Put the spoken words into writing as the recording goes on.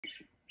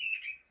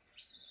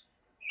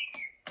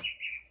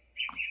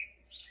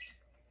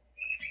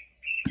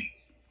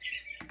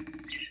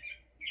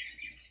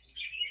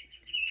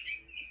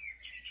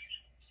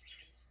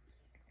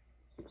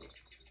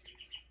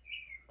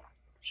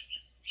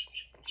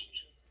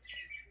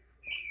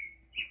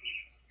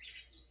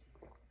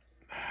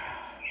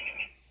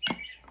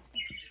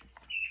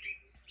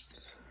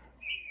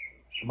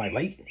Am I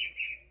late?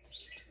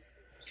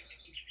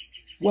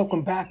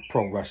 Welcome back,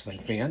 pro wrestling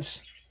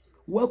fans.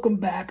 Welcome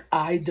back,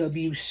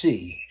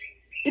 IWC.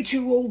 It's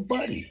your old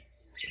buddy,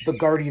 the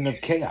Guardian of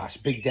Chaos,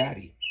 Big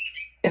Daddy.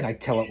 And I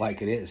tell it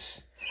like it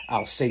is.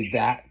 I'll say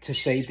that to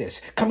say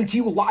this. Coming to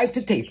you live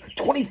to tape,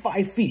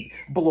 25 feet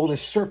below the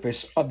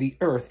surface of the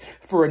earth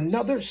for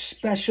another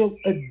special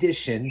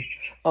edition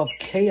of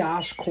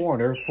Chaos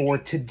Corner for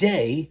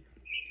today,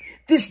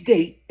 this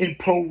date in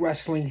pro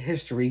wrestling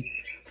history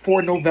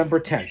for November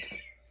 10th.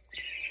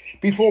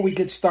 Before we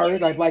get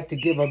started, I'd like to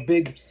give a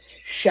big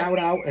shout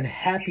out and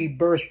happy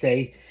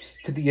birthday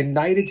to the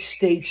United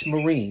States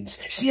Marines.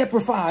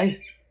 Semper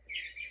Fi!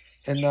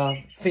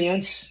 And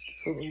fans,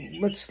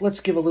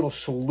 let's give a little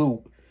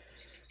salute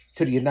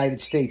to the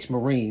United States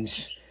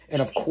Marines.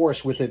 And of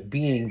course, with it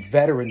being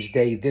Veterans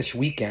Day this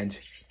weekend,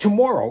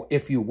 tomorrow,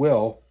 if you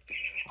will,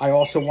 I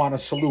also want to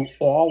salute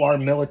all our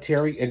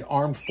military and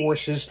armed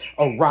forces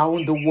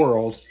around the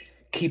world,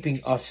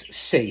 keeping us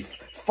safe,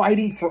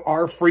 fighting for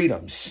our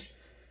freedoms.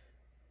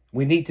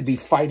 We need to be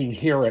fighting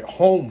here at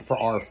home for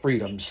our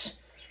freedoms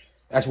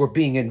as we're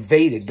being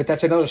invaded, but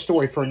that's another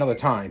story for another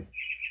time.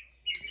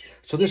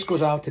 So this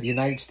goes out to the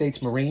United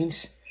States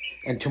Marines,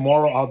 and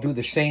tomorrow I'll do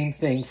the same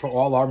thing for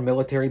all our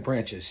military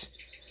branches.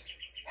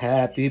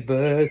 Happy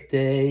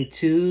birthday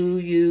to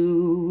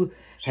you.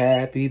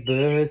 Happy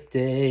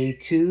birthday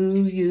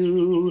to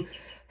you.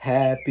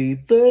 Happy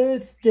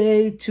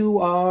birthday to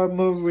our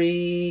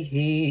Marines.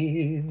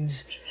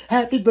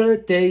 Happy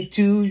birthday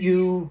to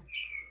you.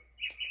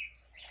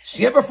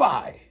 Semper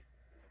Fi!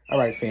 All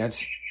right, fans.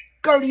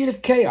 Guardian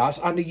of Chaos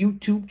on the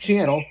YouTube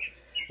channel.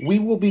 We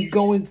will be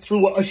going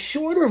through a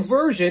shorter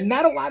version,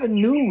 not a lot of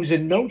news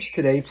and notes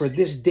today for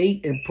this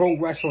date in pro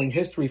wrestling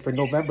history for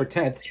November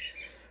 10th.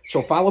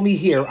 So follow me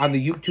here on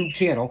the YouTube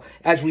channel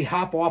as we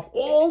hop off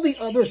all the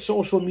other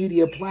social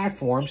media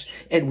platforms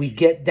and we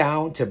get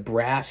down to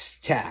brass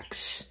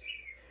tacks.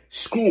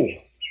 School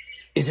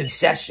is in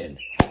session.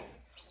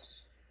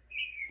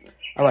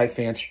 All right,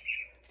 fans.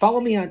 Follow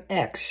me on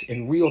X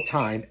in real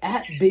time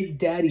at Big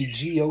Daddy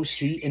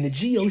GOC, and the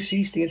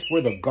GOC stands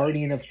for the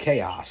Guardian of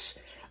Chaos.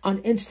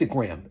 On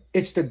Instagram,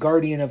 it's the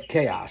Guardian of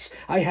Chaos.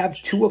 I have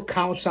 2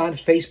 accounts on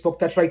Facebook.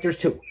 That's right, there's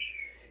 2.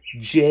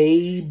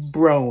 J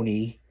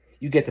Brony,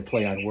 you get to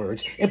play on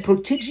words, and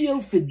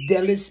Prodigio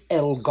Fidelis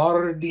El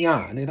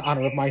Guardian in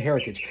honor of my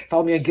heritage.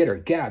 Follow me on Getter,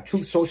 Gab,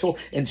 Truth Social,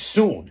 and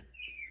soon,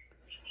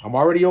 I'm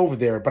already over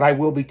there, but I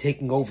will be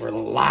taking over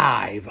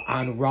live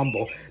on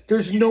Rumble.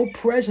 There's no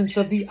presence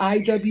of the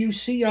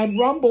IWC on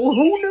Rumble.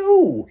 Who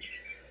knew?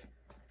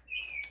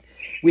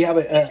 We have,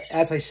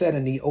 as I said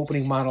in the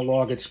opening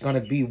monologue, it's going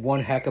to be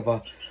one heck of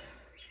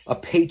a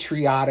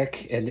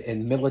patriotic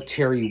and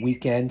military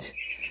weekend.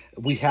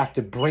 We have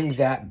to bring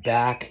that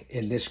back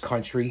in this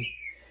country.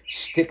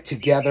 Stick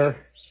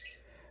together,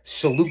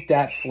 salute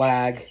that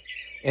flag,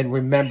 and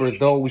remember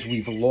those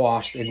we've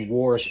lost in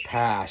wars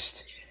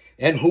past,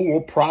 and who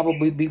will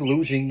probably be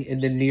losing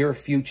in the near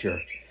future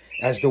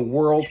as the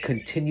world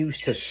continues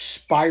to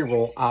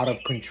spiral out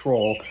of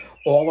control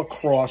all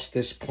across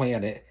this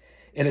planet,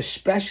 and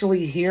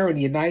especially here in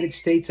the United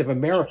States of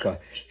America.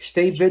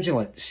 Stay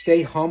vigilant,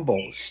 stay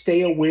humble,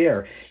 stay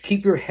aware,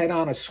 keep your head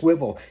on a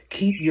swivel,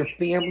 keep your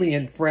family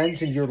and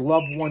friends and your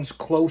loved ones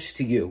close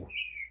to you.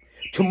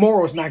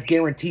 Tomorrow's not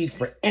guaranteed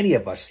for any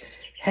of us.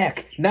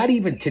 Heck, not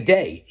even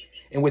today.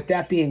 And with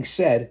that being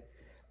said,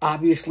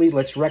 obviously,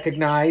 let's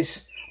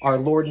recognize our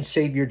Lord and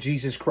Savior,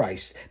 Jesus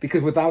Christ,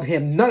 because without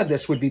him, none of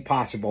this would be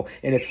possible.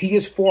 And if he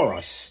is for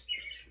us,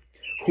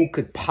 who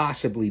could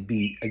possibly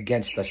be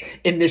against us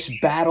in this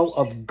battle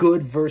of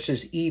good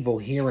versus evil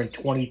here in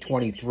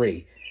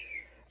 2023?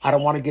 I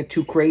don't want to get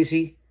too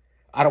crazy.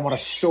 I don't want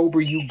to sober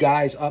you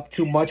guys up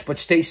too much, but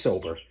stay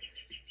sober,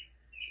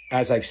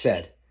 as I've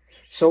said.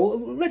 So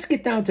let's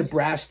get down to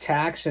brass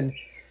tacks, and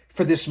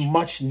for this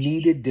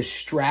much-needed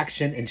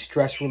distraction and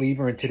stress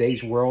reliever in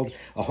today's world,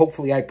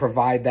 hopefully I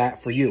provide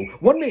that for you.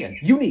 One man,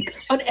 unique,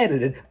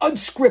 unedited,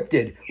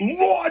 unscripted,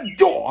 raw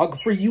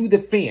dog for you, the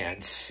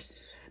fans.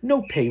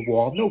 No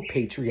paywall, no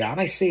Patreon.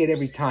 I say it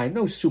every time.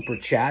 No super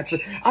chats.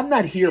 I'm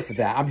not here for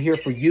that. I'm here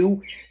for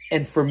you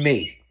and for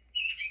me.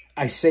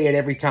 I say it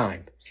every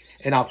time,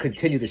 and I'll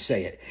continue to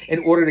say it. In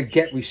order to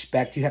get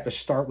respect, you have to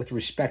start with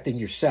respecting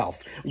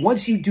yourself.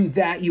 Once you do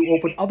that, you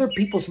open other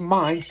people's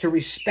minds to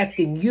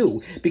respecting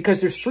you, because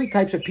there's 3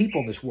 types of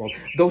people in this world.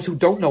 Those who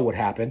don't know what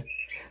happened,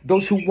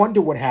 those who wonder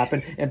what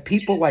happened, and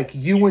people like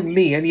you and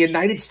me in the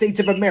United States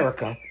of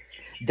America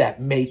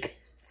that make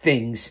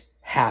things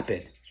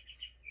happen.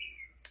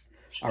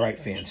 All right,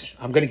 fans,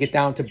 I'm going to get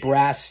down to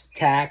brass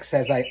tacks,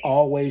 as I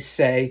always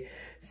say.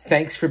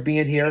 Thanks for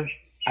being here.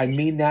 I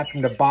mean that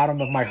from the bottom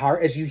of my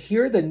heart as you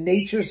hear the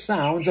nature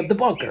sounds of the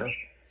bunker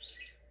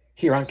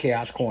here on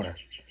Chaos Corner.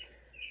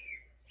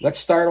 Let's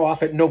start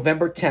off at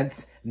November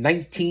 10th,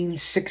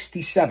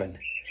 1967.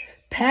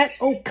 Pat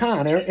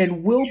O'Connor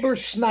and Wilbur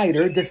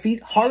Snyder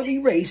defeat Harley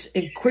Race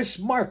and Chris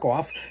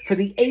Markoff for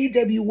the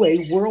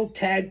AWA World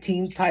Tag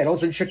Team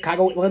titles in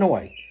Chicago,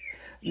 Illinois.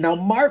 Now,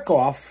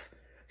 Markoff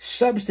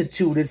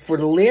substituted for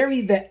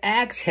Larry the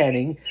Axe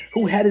Henning,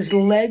 who had his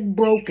leg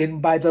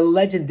broken by the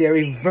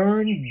legendary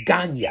Vern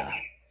Gagne.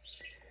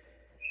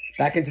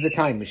 Back into the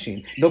time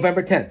machine.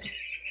 November 10th,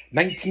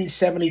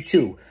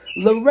 1972.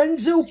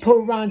 Lorenzo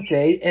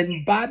Perante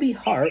and Bobby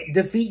Hart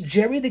defeat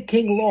Jerry the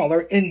King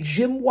Lawler and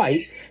Jim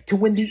White to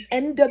win the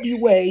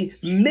NWA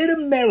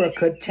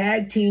Mid-America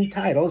Tag Team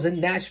titles in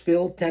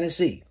Nashville,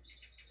 Tennessee.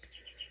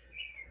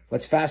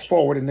 Let's fast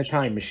forward in the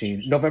time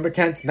machine. November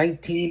 10th,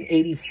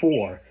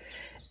 1984.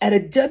 At a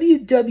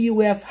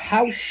WWF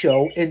house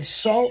show in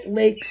Salt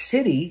Lake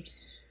City,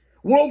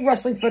 World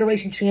Wrestling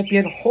Federation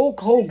champion Hulk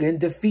Hogan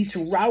defeats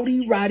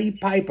Rowdy Roddy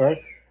Piper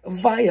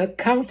via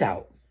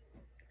countout.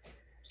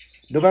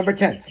 November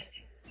 10th.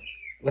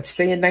 Let's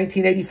stay in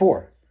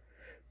 1984.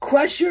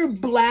 Crusher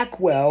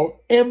Blackwell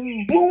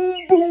and Boom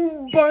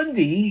Boom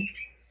Bundy,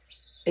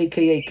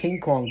 a.k.a. King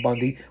Kong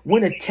Bundy,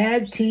 win a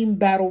tag team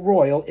battle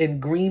royal in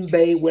Green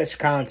Bay,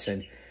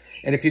 Wisconsin.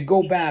 And if you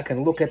go back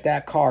and look at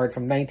that card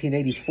from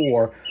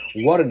 1984,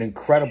 what an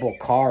incredible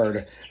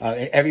card.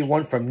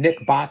 Everyone from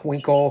Nick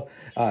Bockwinkel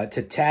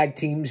to tag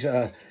teams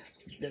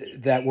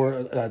that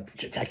were,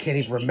 I can't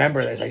even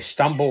remember as I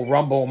stumble,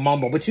 rumble,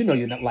 mumble. But you know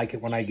you not like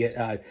it when I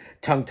get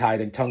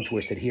tongue-tied and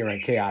tongue-twisted here on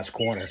Chaos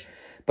Corner.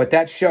 But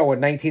that show in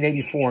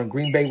 1984 in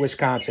Green Bay,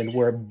 Wisconsin,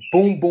 where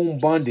Boom Boom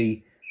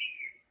Bundy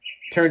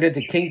turned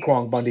into King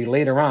Kong Bundy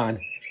later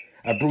on.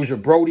 Bruiser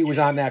Brody was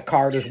on that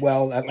card as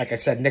well. Like I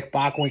said, Nick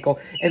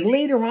Bockwinkel. And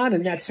later on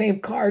in that same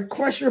card,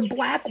 Crusher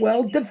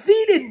Blackwell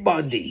defeated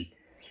Bundy.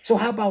 So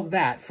how about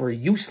that for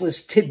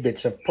useless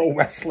tidbits of pro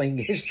wrestling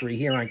history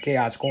here on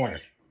Chaos Corner?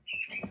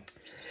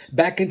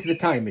 Back into the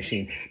time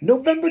machine.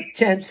 November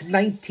 10th,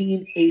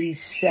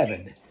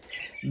 1987.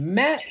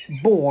 Matt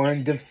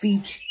Bourne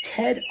defeats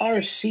Ted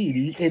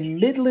Arcidi in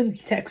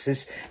Midland,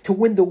 Texas to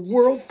win the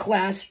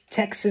world-class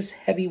Texas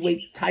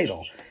heavyweight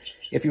title.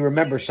 If you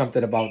remember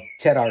something about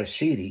Ted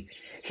Arcidi,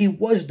 he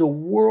was the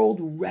world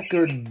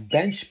record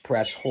bench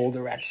press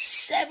holder at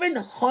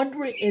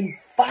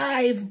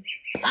 705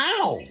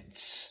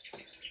 pounds.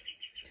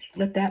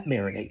 Let that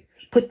marinate.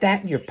 Put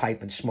that in your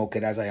pipe and smoke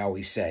it, as I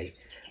always say.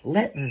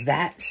 Let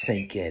that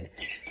sink in.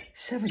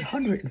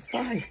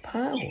 705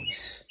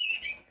 pounds.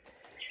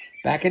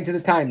 Back into the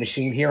time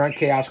machine here on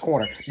Chaos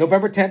Corner.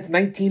 November 10th,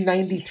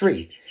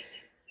 1993.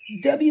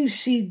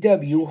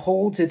 WCW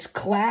holds its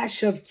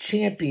Clash of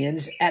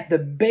Champions at the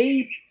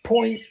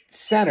Bayfront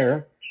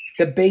Center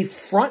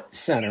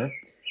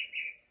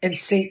in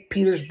St.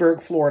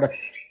 Petersburg, Florida.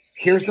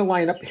 Here's the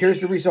lineup. Here's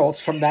the results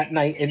from that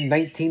night in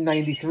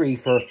 1993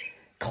 for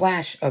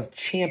Clash of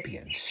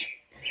Champions.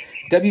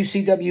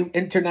 WCW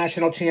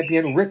International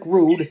Champion Rick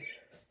Rude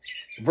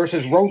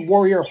versus Road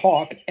Warrior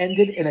Hawk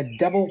ended in a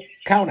double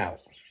countout.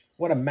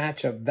 What a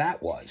matchup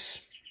that was.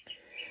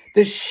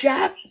 The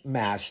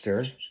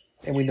Shockmaster,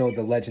 and we know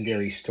the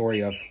legendary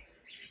story of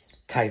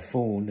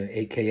Typhoon,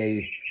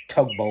 a.k.a.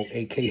 Tugboat,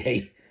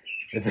 a.k.a.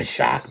 the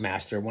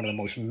Shockmaster, one of the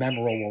most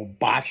memorable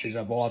botches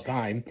of all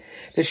time.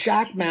 The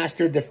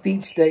Shockmaster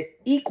defeats the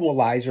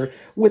Equalizer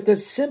with a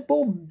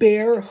simple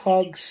bear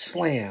hug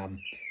slam.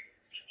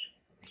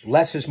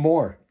 Less is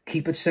more.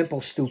 Keep it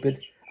simple,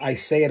 stupid. I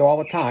say it all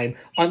the time.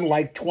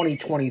 Unlike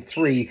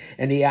 2023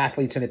 and the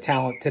athletes and the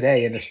talent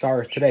today and the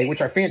stars today, which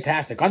are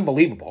fantastic,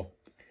 unbelievable.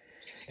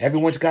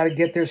 Everyone's got to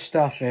get their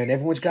stuff in.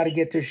 Everyone's got to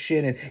get their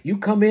shit in. You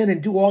come in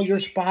and do all your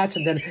spots,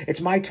 and then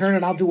it's my turn,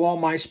 and I'll do all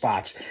my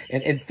spots.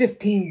 And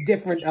 15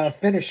 different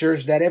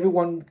finishers that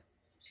everyone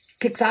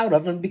kicks out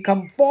of and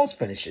become false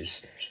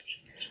finishes.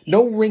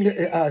 No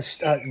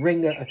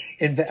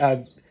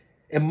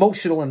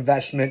emotional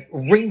investment,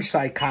 ring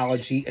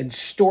psychology, and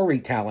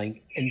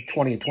storytelling in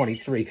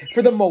 2023,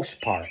 for the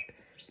most part.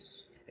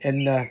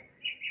 And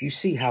you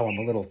see how I'm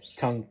a little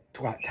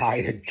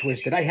tongue-tied and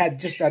twisted. I had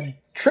just a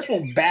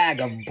triple bag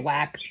of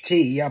black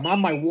tea. I'm on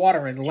my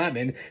water and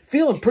lemon,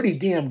 feeling pretty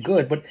damn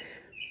good, but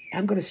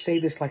I'm going to say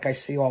this like I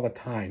say all the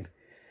time.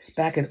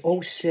 Back in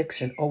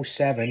 06 and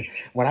 07,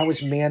 when I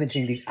was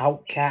managing the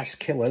Outcast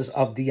Killers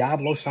of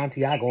Diablo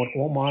Santiago and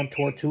Oman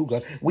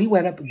Tortuga, we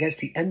went up against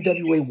the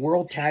NWA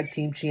World Tag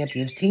Team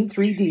Champions, Team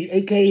 3D,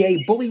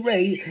 a.k.a. Bully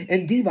Ray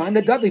and Devon,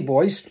 the Dudley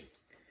Boys,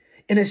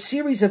 in a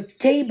series of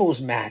tables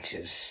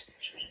matches.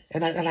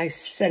 And I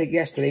said it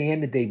yesterday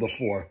and the day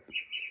before.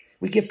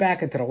 We get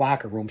back into the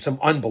locker room, some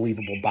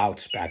unbelievable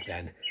bouts back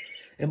then.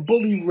 And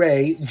Bully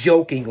Ray,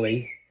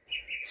 jokingly,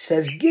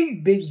 says,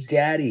 give Big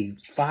Daddy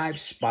 5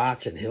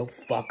 spots and he'll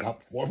fuck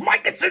up 4. I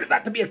consider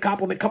that to be a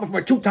compliment coming from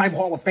a 2-time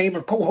Hall of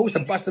Famer, co-host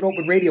of Busted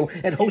Open Radio,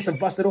 and host of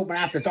Busted Open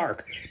After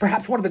Dark.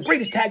 Perhaps one of the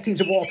greatest tag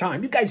teams of all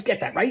time. You guys get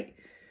that, right?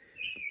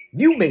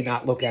 You may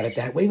not look at it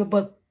that way,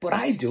 but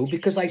I do,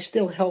 because I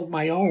still held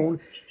my own,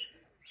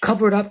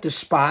 covered up the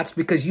spots,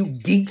 because you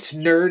geeks,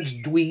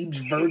 nerds,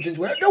 dweebs, virgins,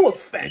 whatever, no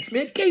offense,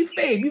 man,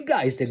 kayfabe, you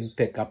guys didn't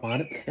pick up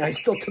on it, and I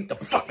still took the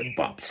fucking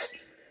bumps.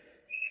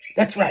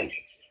 That's right.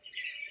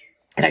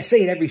 And I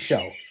say it every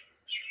show.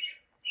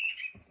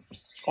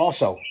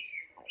 Also,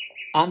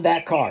 on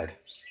that card,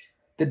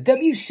 The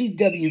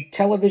WCW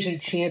television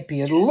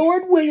champion,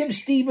 Lord William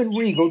Steven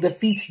Regal,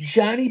 defeats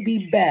Johnny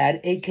B. Bad,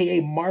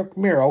 a.k.a. Mark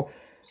Mero,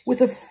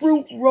 with a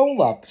fruit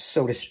roll-up,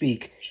 so to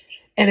speak,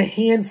 and a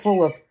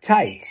handful of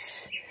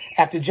tights,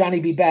 after Johnny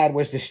B. Bad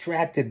was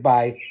distracted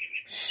by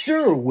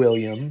Sir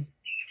William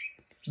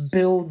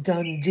Bill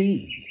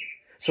Dundee.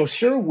 So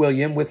Sir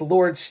William with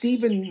Lord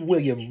Steven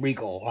William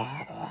Regal.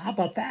 How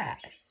about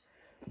that?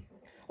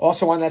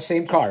 Also on that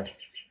same card,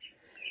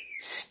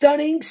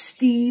 Stunning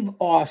Steve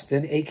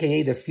Austin,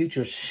 a.k.a. the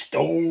future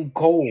Stone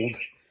Cold.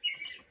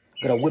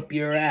 Gonna whip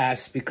your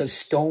ass because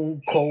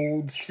Stone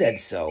Cold said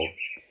so.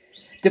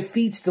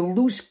 Defeats the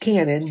loose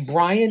cannon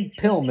Brian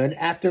Pillman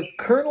after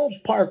Colonel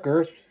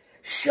Parker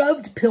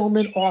shoved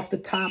Pillman off the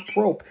top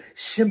rope.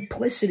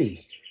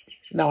 Simplicity.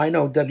 Now, I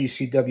know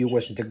WCW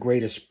wasn't the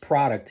greatest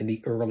product in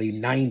the early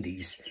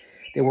 90s.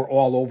 They were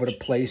all over the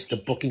place. The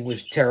booking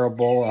was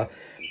terrible.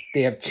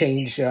 They have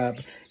changed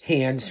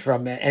hands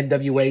from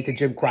NWA to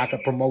Jim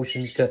Crockett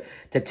Promotions to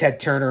Ted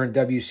Turner and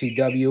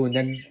WCW. And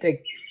then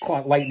they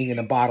caught lightning in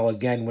a bottle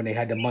again when they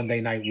had the Monday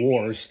Night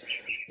Wars.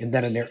 And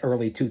then in the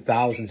early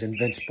 2000s, and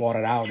Vince bought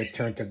it out, it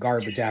turned to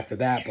garbage after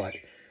that. But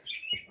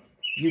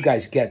you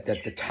guys get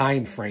that the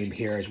time frame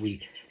here as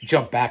we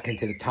jump back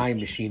into the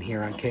time machine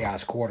here on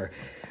Chaos Corner.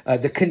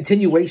 The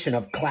continuation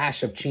of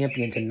Clash of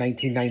Champions in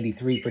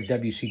 1993 for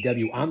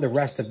WCW. On the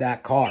rest of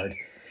that card,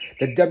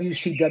 the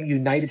WCW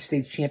United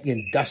States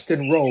Champion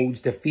Dustin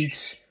Rhodes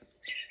defeats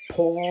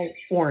Paul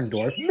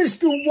Orndorff,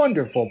 Mr.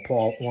 Wonderful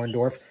Paul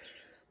Orndorff,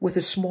 with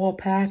a small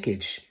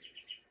package.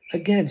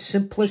 Again,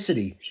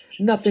 simplicity.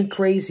 Nothing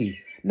crazy.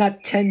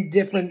 Not 10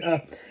 different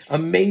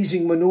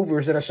amazing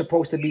maneuvers that are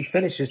supposed to be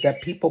finishes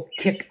that people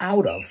kick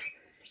out of.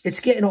 It's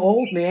getting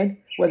old, man.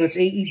 Whether it's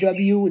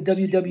AEW or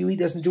WWE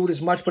doesn't do it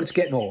as much, but it's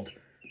getting old.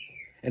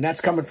 And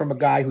that's coming from a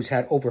guy who's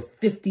had over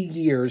 50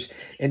 years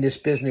in this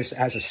business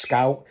as a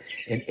scout,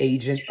 an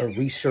agent, a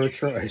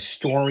researcher, a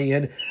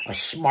historian, a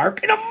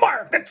smark, and a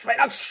mark. That's right,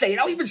 I'll say it.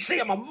 I'll even say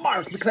I'm a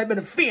mark because I've been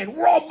a fan.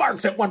 We're all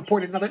marks at one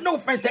point or another. No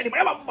offense to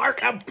anybody. I'm a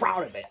mark. I'm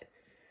proud of it.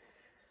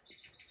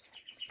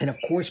 And of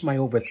course, my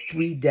over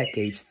 3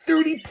 decades,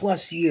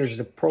 30-plus years as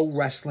a pro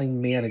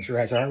wrestling manager,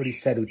 as I already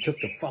said, who took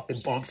the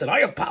fucking bumps, and I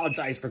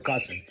apologize for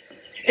cussing.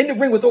 In the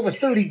ring with over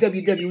 30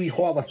 WWE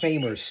Hall of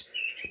Famers.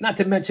 Not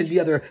to mention the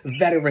other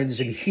veterans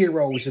and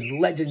heroes and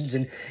legends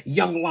and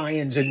young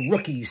lions and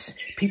rookies,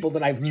 people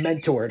that I've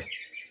mentored.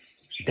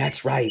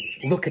 That's right.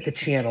 Look at the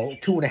channel.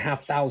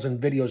 2,500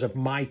 videos of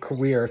my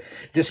career.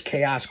 This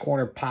Chaos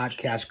Corner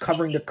podcast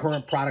covering the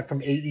current product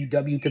from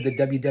AEW to the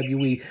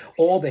WWE.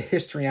 All the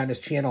history on this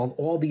channel and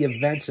all the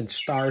events and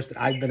stars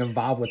that I've been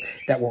involved with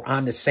that were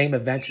on the same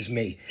events as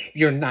me.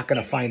 You're not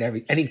going to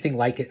find anything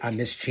like it on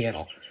this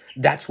channel.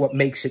 That's what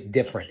makes it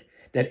different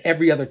than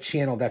every other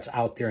channel that's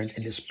out there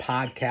in this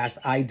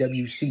podcast,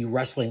 IWC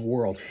wrestling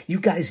world. You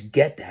guys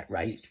get that,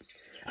 right?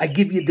 I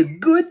give you the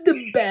good,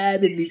 the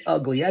bad, and the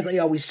ugly. As I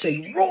always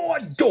say, raw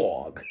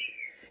dog.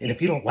 And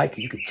if you don't like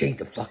it, you can change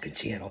the fucking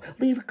channel.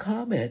 Leave a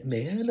comment,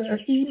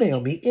 man.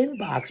 Email me,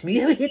 inbox me,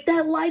 hit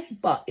that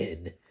like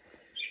button.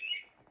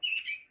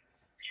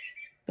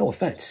 No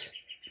offense.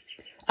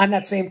 On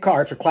that same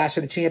card for Clash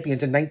of the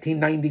Champions in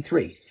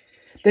 1993,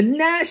 the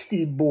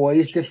Nasty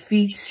Boys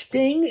defeat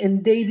Sting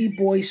and Davey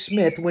Boy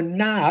Smith when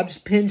Knobbs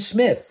pinned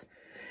Smith,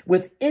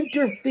 with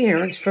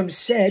interference from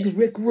said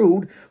Rick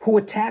Rude, who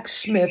attacked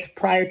Smith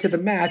prior to the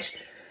match,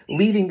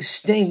 leaving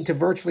Sting to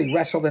virtually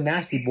wrestle the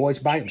Nasty Boys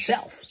by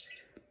himself.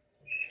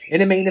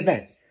 In the main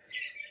event,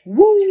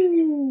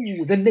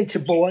 woo, the Nature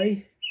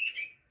Boy,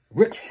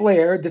 Ric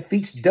Flair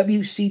defeats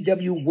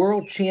WCW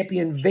World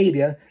Champion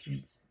Vader,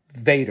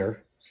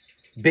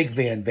 Big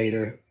Van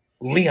Vader,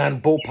 Leon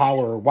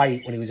Bullpower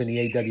White when he was in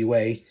the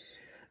AWA,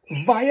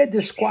 via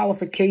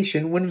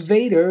disqualification when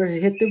Vader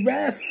hit the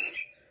ref.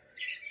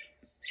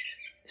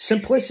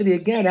 Simplicity,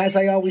 again, as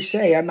I always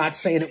say, I'm not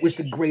saying it was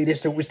the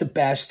greatest, it was the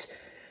best.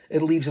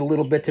 It leaves a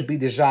little bit to be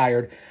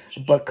desired.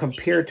 But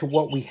compared to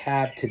what we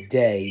have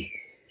today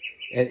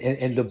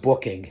and the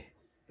booking,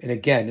 and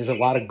again, there's a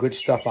lot of good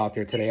stuff out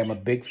there today. I'm a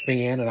big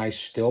fan, and I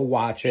still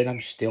watch it. I'm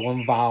still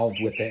involved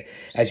with it.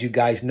 As you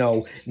guys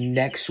know,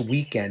 next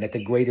weekend at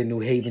the Greater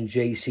New Haven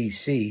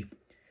JCC,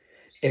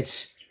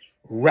 it's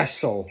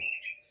Wrestle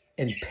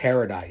in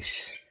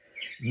Paradise,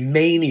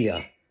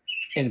 Mania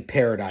in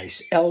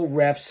Paradise, El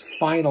Ref's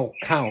final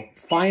count,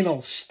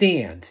 final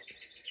stand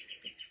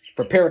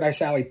for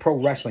Paradise Alley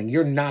Pro Wrestling.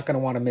 You're not going to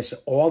want to miss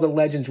it. All the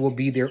legends will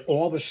be there.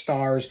 All the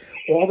stars,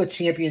 all the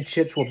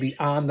championships will be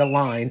on the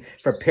line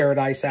for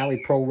Paradise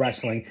Alley Pro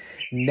Wrestling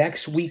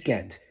next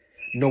weekend,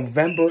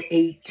 November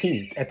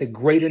 18th at the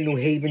Greater New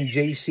Haven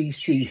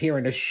JCC here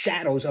in the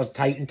shadows of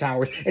Titan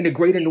Towers in the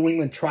Greater New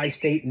England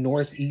Tri-State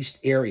Northeast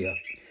area.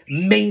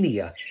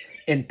 Mania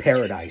in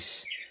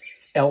Paradise.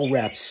 El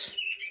Ref's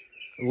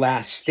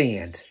last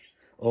stand,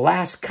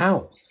 last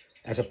count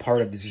as a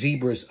part of the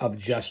Zebras of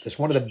Justice.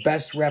 One of the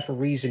best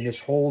referees in this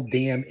whole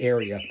damn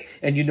area.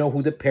 And you know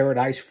who the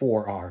Paradise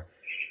Four are.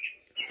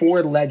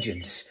 4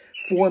 legends.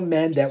 4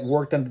 men that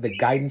worked under the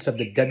guidance of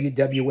the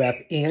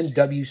WWF and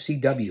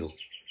WCW.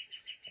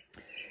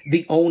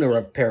 the owner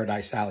of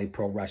Paradise Alley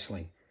Pro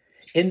Wrestling,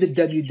 in the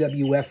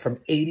WWF from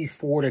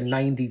 84 to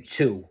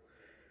 92,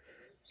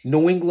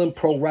 New England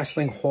Pro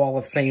Wrestling Hall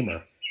of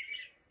Famer,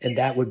 and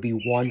that would be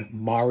one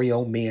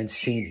Mario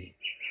Mancini,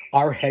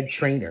 our head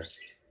trainer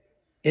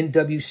in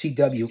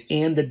WCW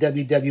and the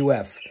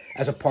WWF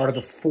as a part of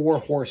the Four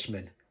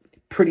Horsemen.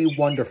 Pretty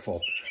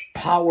Wonderful,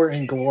 Power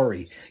and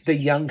Glory, the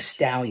Young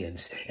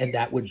Stallions, and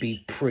that would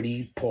be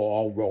Pretty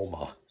Paul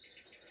Roma.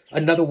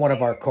 Another one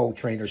of our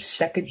co-trainers,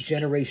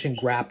 second-generation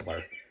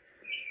grappler,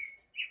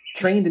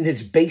 trained in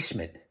his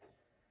basement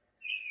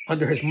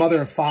under his mother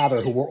and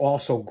father, who were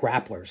also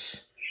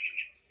grapplers.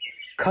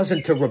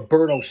 Cousin to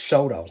Roberto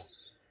Soto,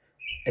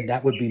 and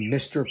that would be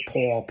Mr.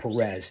 Paul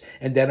Perez.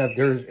 And then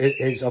there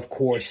is, of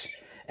course,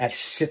 at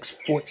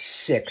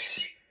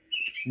 6'6",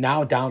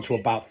 now down to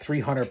about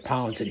 300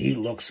 pounds, and he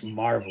looks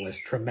marvelous,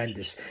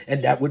 tremendous.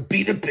 And that would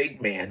be the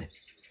big man,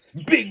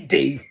 Big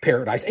Dave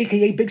Paradise,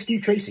 a.k.a. Big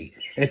Steve Tracy.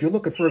 And if you're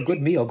looking for a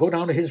good meal, go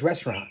down to his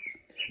restaurant,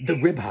 The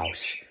Rib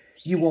House.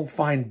 You won't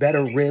find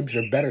better ribs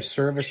or better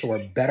service or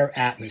a better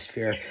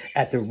atmosphere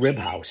at The Rib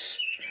House,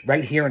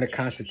 right here in the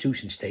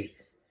Constitution State.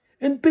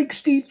 And Big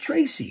Steve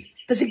Tracy.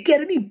 Does it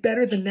get any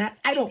better than that?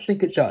 I don't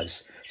think it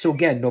does. So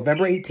again,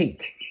 November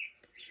 18th,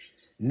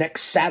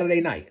 next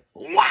Saturday night,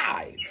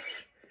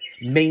 live,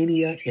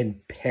 Mania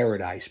in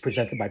Paradise,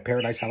 presented by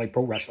Paradise Alley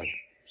Pro Wrestling.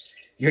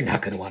 You're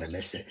not going to want to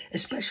miss it,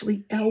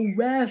 especially El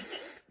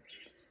Ref.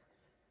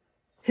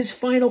 His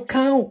final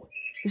count,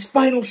 his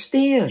final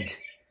stand.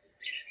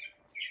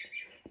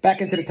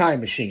 Back into the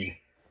time machine.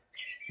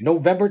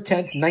 November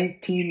 10th,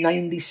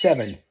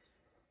 1997.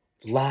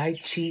 Lie,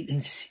 cheat,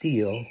 and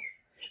steal.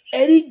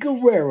 Eddie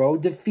Guerrero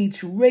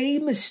defeats Rey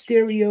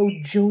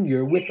Mysterio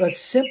Jr. with a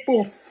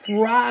simple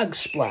frog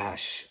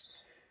splash.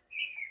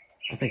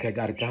 I think I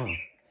got it down.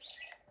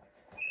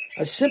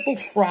 A simple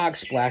frog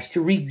splash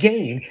to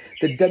regain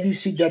the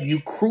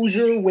WCW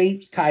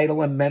Cruiserweight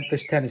title in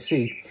Memphis,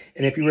 Tennessee.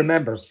 And if you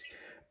remember,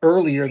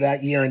 earlier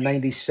that year in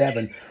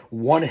 97,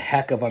 one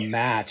heck of a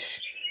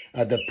match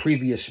the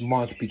previous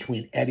month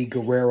between Eddie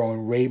Guerrero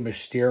and Rey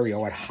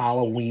Mysterio at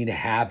Halloween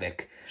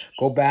Havoc.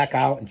 Go back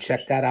out and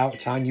check that out.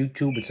 It's on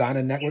YouTube. It's on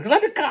the network.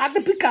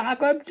 The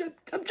Peacock.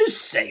 I'm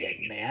just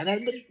saying, man.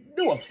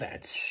 No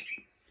offense.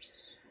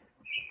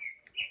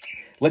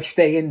 Let's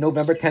stay in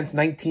November 10th,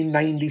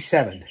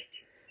 1997.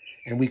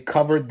 And we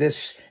covered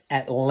this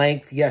at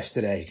length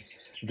yesterday.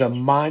 The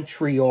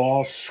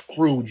Montreal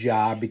screw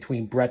job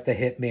between Bret the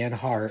Hitman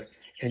Hart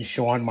and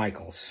Shawn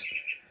Michaels.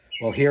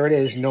 Well, here it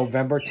is,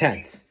 November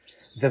 10th.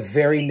 The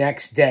very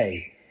next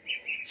day.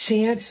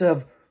 Chants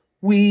of,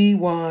 we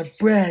want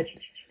Bret.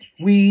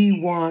 We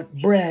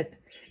want Bret.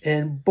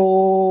 And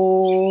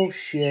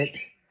bullshit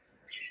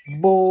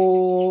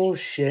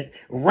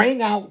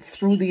rang out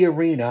through the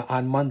arena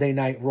on Monday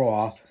Night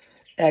Raw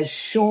as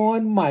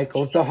Shawn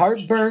Michaels, the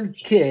Heartburn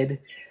Kid,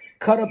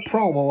 cut a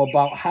promo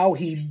about how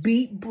he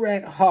beat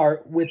Bret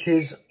Hart with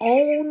his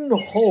own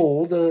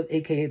hold,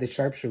 a.k.a. the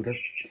sharpshooter,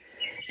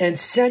 and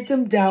sent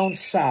him down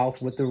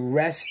south with the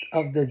rest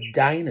of the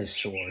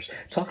dinosaurs.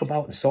 Talk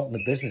about insulting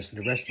the business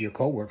and the rest of your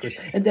co-workers.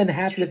 And then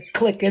half the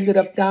clique ended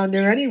up down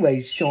there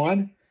anyway,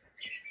 Shawn.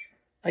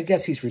 I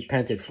guess he's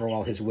repented for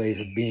all his ways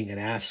of being an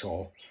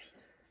asshole.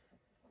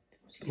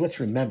 But let's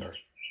remember,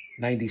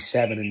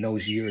 97 in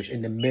those years,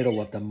 in the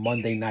middle of the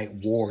Monday Night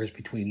Wars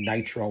between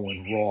Nitro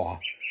and Raw.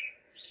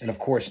 And of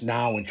course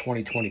now in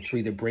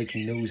 2023, the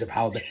breaking news of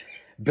how the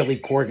Billy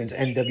Corgan's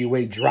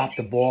NWA dropped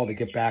the ball to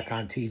get back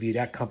on TV.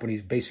 That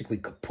company's basically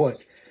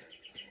kaput.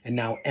 And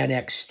now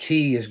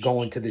NXT is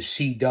going to the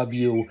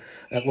CW.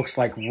 It looks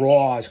like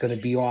Raw is going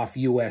to be off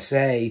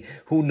USA.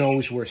 Who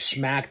knows where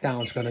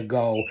SmackDown's going to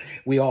go.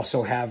 We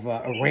also have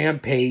a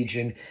Rampage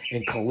and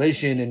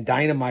Collision and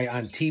Dynamite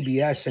on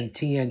TBS and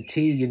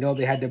TNT. You know,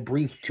 they had the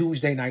brief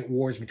Tuesday Night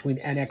Wars between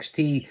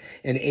NXT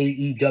and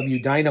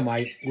AEW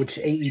Dynamite, which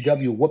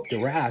AEW whooped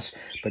their ass.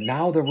 But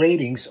now the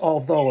ratings,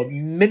 although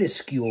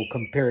minuscule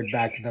compared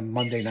back to the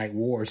Monday Night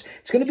Wars,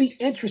 it's going to be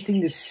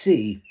interesting to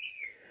see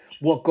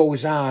what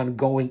goes on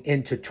going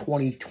into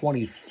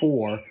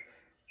 2024,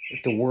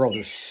 if the world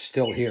is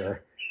still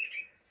here,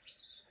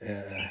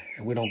 and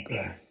we don't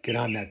get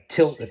on that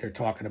tilt that they're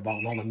talking about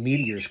and all the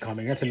meteors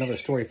coming. That's another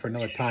story for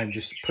another time.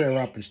 Just prayer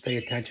up and stay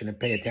attention and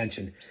pay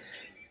attention.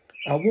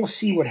 We'll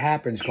see what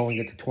happens going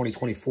into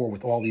 2024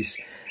 with all these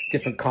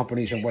different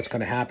companies and what's going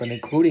to happen,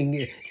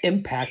 including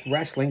Impact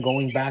Wrestling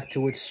going back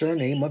to its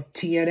surname of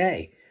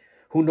TNA.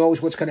 Who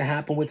knows what's going to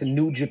happen with the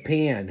New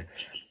Japan,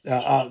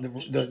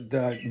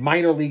 the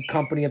minor league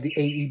company of the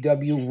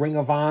AEW, Ring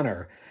of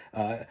Honor.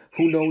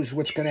 Who knows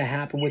what's going to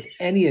happen with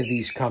any of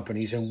these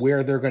companies and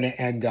where they're going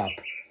to end up.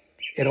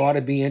 It ought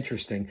to be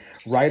interesting.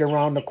 Right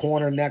around the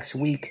corner next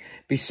week,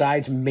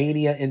 besides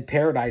Mania in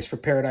Paradise for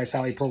Paradise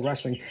Alley Pro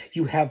Wrestling,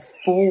 you have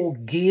Full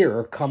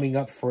Gear coming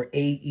up for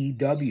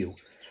AEW.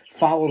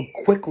 Followed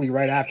quickly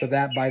right after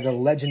that by the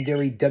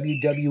legendary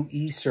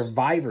WWE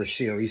Survivor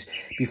Series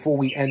before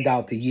we end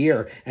out the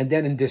year. And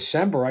then in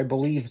December, I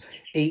believe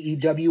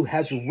AEW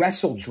has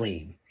Wrestle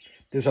Dream.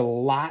 There's a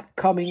lot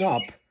coming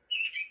up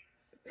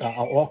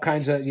all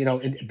kinds of,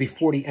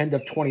 before the end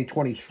of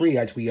 2023,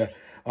 as we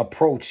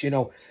approach, in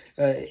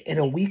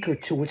a week or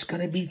two, it's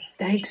going to be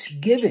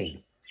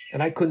Thanksgiving.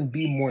 And I couldn't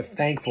be more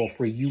thankful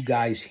for you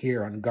guys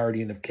here on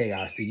Guardian of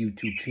Chaos, the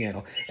YouTube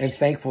channel, and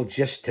thankful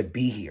just to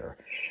be here,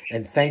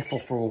 and thankful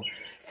for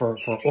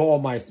all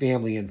my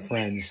family and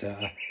friends.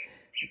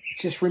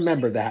 Just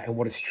remember that and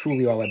what it's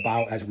truly all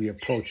about as we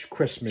approach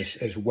Christmas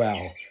as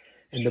well,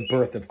 and the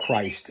birth of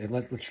Christ. And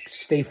let's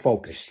stay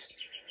focused.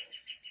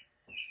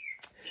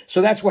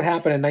 So that's what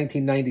happened in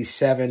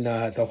 1997,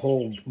 the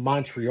whole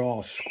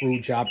Montreal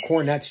screw job.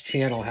 Cornette's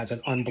channel has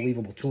an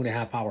unbelievable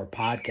 2.5-hour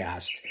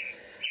podcast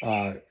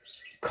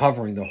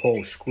covering the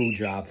whole screw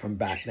job from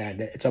back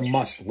then. It's a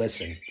must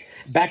listen.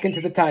 Back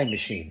into the time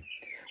machine.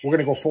 We're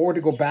going to go forward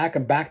to go back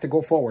and back to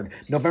go forward.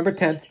 November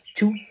 10th,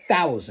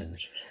 2000.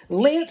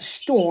 Lance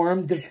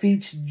Storm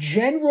defeats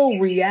General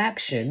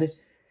Reaction,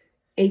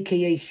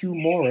 a.k.a. Hugh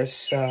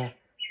Morris,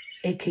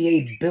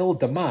 a.k.a. Bill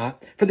DeMott,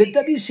 for the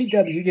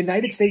WCW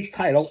United States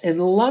title in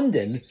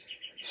London,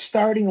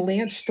 starting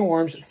Lance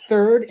Storm's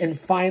third and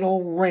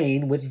final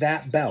reign with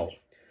that belt.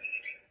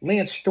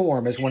 Lance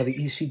Storm, as one of the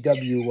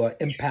ECW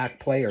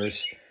Impact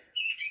players,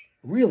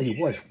 really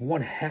was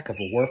one heck of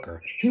a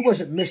worker. He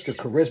wasn't Mr.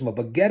 Charisma,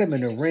 but get him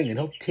in a ring and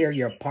he'll tear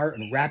you apart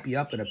and wrap you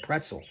up in a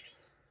pretzel.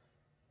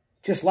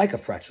 Just like a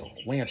pretzel,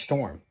 Lance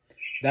Storm.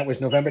 That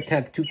was November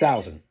 10th,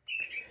 2000.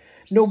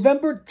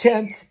 November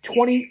 10th,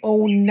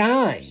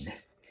 2009.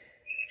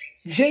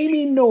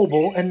 Jamie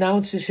Noble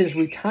announces his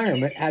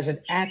retirement as an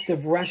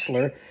active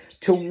wrestler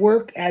to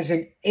work as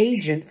an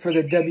agent for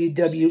the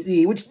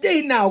WWE, which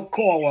they now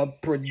call a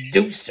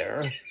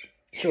producer.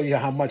 Show you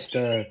how much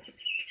the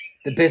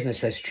business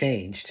has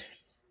changed.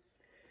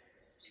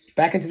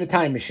 Back into the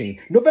time machine.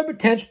 November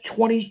 10th,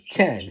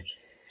 2010.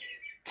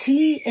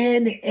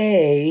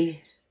 TNA,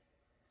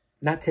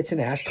 not tits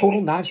and ass,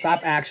 total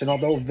nonstop action,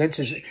 although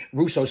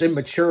Russo's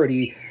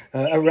immaturity,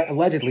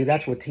 allegedly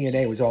that's what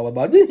TNA was all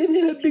about.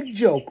 Big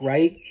joke,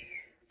 right?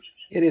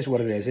 It is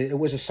what it is. It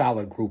was a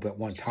solid group at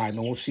one time,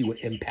 and we'll see what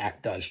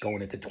Impact does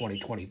going into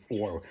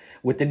 2024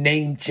 with the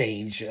name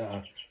change.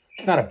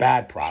 It's not a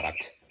bad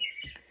product.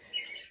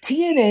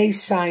 TNA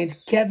signed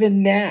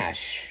Kevin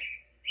Nash.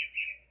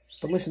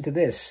 But listen to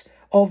this.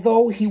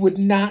 Although he would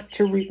not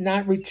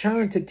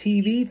return to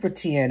TV for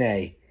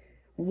TNA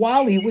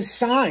while he was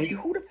signed.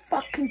 Who the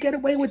fuck can get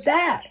away with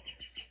that?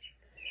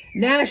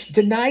 Nash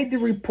denied the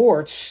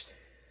reports,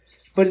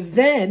 but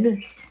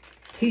then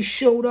he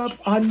showed up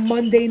on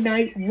Monday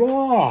Night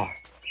Raw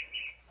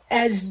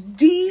as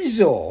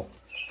Diesel.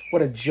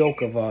 What a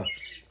joke of a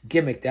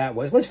gimmick that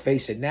was. Let's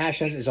face it,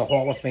 Nash is a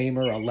Hall of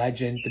Famer, a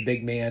legend, the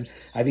big man.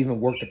 I've even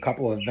worked a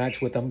couple of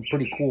events with him.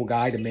 Pretty cool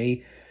guy to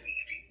me.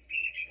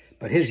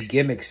 But his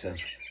gimmicks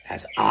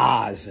as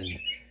Oz and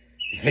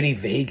Vinny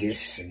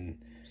Vegas and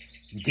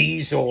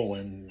Diesel,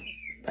 and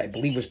I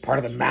believe was part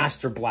of the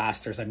Master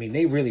Blasters. I mean,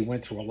 they really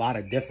went through a lot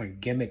of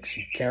different gimmicks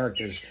and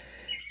characters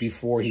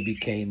before he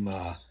became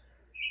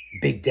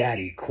Big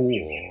Daddy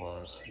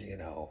Cool,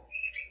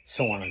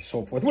 so on and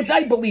so forth. Which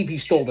I believe he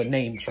stole the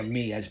name from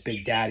me as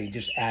Big Daddy,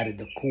 just added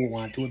the cool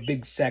onto it,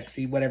 Big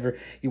Sexy, whatever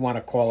you want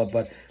to call it.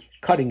 But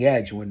cutting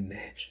edge when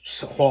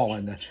Hall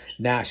and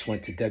Nash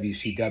went to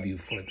WCW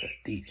for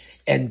the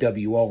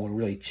NWO and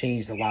really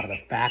changed a lot of the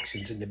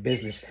factions in the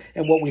business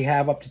and what we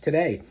have up to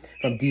today,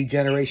 from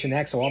D-Generation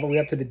X all the way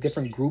up to the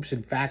different groups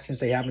and factions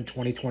they have in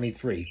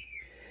 2023.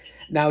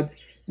 Now,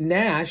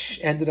 Nash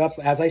ended up,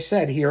 as I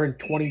said, here in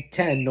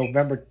 2010,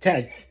 November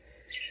 10th,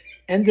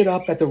 ended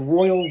up at the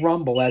Royal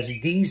Rumble as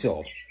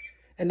Diesel.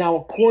 And now,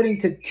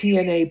 according to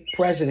TNA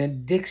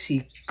president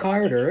Dixie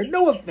Carter,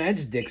 no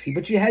offense, Dixie,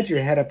 but you had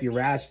your head up your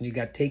ass and you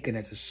got taken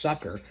as a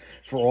sucker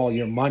for all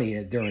your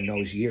money during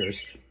those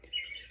years.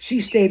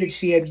 She stated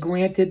she had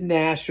granted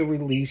Nash a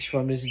release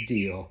from his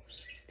deal.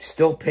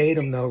 Still paid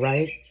him, though,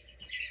 right?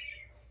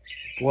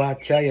 Boy, I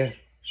tell you,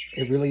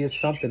 it really is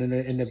something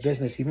in the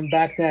business. Even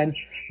back then,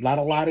 a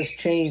lot has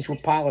changed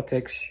with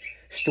politics.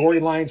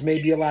 Storylines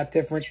may be a lot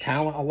different,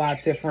 talent a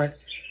lot different,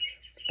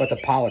 but the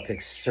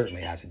politics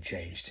certainly hasn't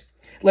changed.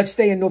 Let's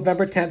stay in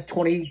November 10th,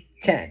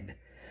 2010.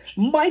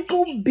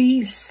 Michael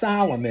B.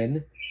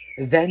 Solomon,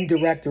 then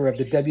director of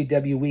the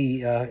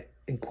WWE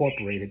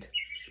Incorporated,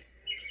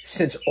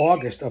 since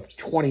August of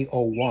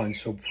 2001,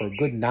 so for a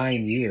good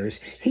 9 years,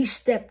 he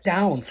stepped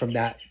down from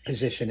that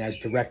position as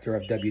director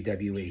of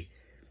WWE.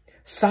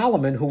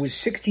 Solomon, who was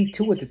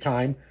 62 at the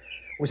time,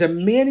 was a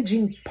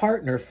managing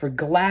partner for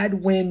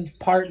Gladwin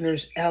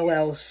Partners,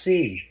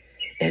 LLC,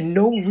 and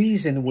no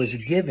reason was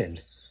given.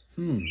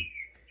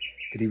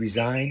 Did he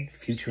resign?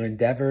 Future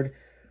endeavored?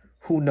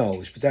 Who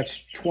knows? But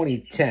that's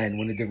 2010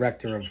 when the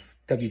director of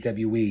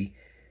WWE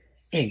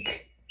Inc.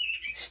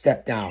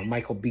 stepped down,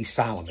 Michael B.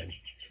 Solomon.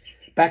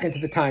 Back into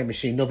the time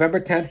machine,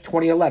 November 10th,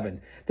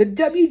 2011. The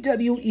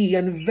WWE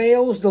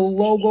unveils the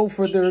logo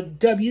for their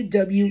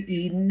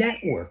WWE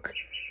Network,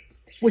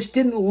 which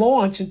didn't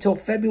launch until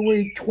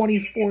February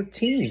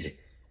 2014.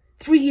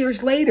 3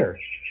 years later,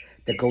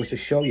 That goes to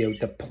show you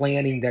the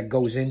planning that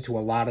goes into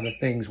a lot of the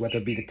things, whether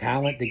it be the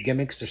talent, the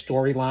gimmicks, the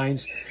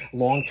storylines,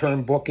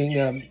 long-term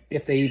booking,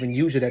 if they even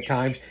use it at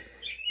times.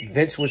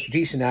 Vince was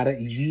decent at it,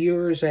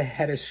 years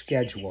ahead of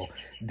schedule.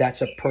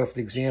 That's a perfect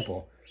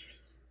example.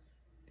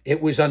 It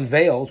was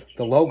unveiled,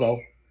 the logo,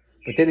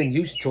 but they didn't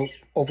use it until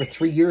over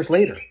 3 years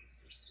later.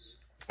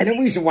 And the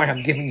reason why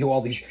I'm giving you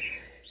all these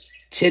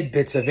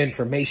tidbits of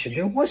information,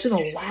 there wasn't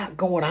a lot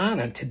going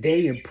on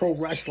today in pro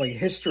wrestling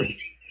history.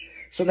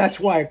 So that's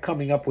why I'm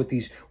coming up with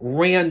these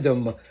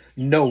random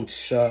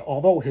notes,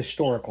 although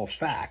historical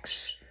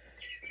facts.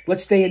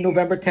 Let's stay in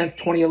November 10th,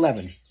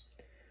 2011.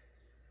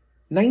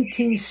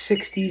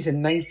 1960s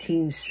and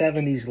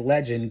 1970s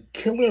legend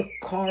Killer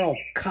Carl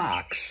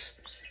Cox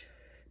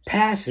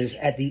passes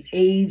at the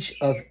age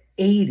of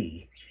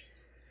 80.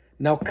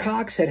 Now,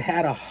 Cox had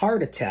had a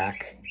heart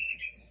attack,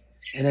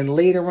 and then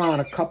later on,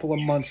 a couple of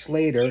months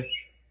later,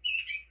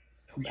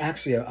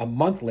 actually a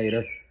month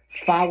later,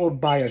 followed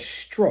by a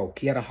stroke.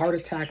 He had a heart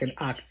attack in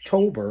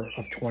October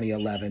of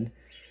 2011,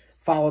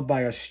 followed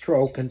by a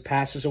stroke, and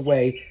passes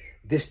away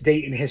this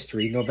date in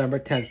history, November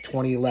 10th,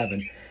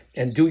 2011.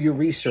 And do your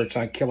research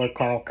on Killer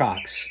Carl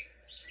Cox,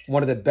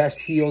 one of the best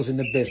heels in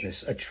the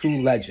business, a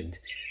true legend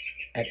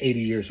at 80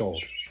 years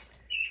old.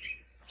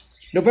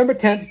 November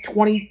 10th,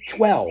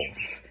 2012.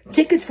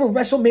 Tickets for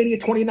WrestleMania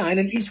 29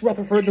 in East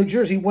Rutherford, New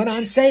Jersey went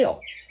on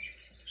sale.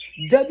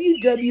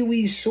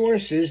 WWE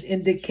sources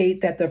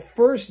indicate that the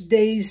first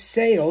day's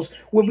sales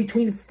were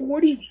between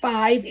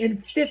 45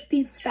 and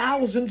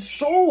 50,000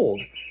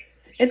 sold,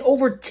 and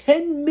over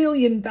 $10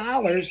 million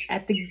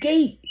at the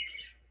gate.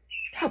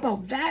 How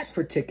about that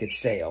for ticket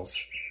sales?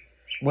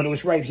 When it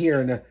was right here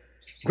in the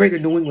greater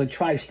New England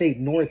tri-state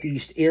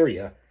Northeast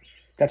area.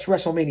 That's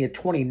WrestleMania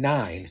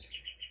 29.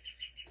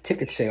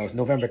 Ticket sales,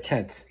 November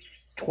 10th,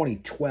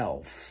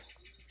 2012.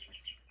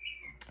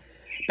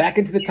 Back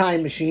into the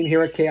time machine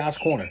here at Chaos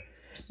Corner.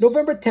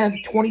 November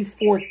 10th,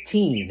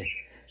 2014.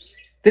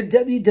 The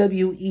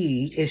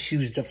WWE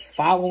issues the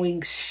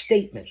following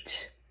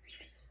statement.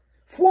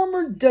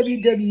 Former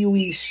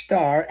WWE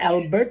star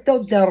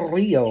Alberto Del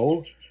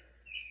Rio,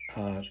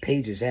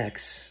 Paige's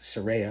ex,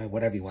 Saraya,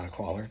 whatever you want to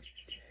call her,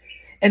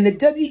 and the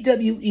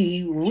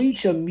WWE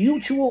reach a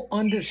mutual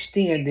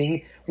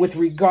understanding with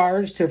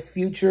regards to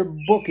future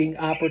booking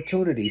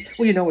opportunities.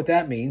 Well, you know what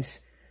that means.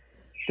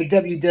 The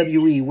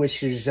WWE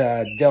wishes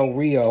Del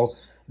Rio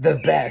the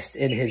best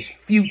in his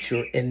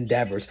future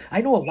endeavors.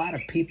 I know a lot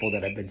of people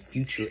that have been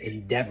future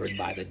endeavored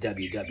by the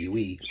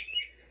WWE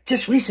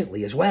just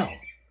recently as well.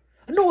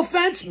 No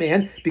offense,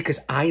 man, because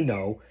I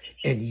know,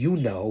 and you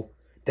know,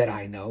 that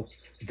I know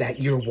that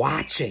you're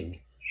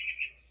watching.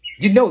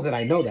 You know that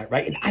I know that,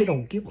 right? And I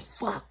don't give a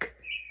fuck.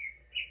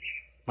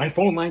 My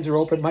phone lines are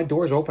open. My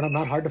door's open. I'm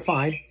not hard to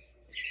find.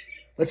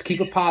 Let's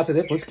keep it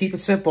positive. Let's keep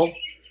it simple.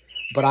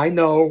 But I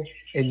know,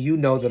 and you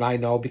know that I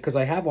know, because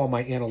I have all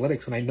my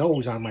analytics and I know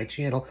who's on my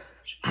channel.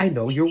 I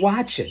know you're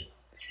watching.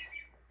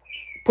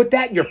 Put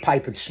that in your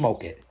pipe and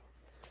smoke it.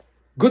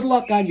 Good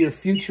luck on your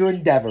future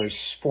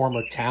endeavors,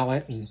 former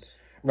talent and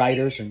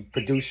writers and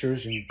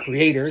producers and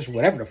creators,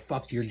 whatever the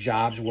fuck your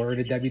jobs were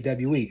in the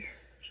WWE.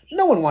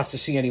 No one wants to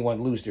see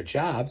anyone lose their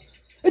job.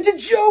 It's a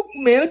joke,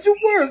 man. It's a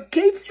work.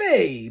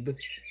 Kayfabe.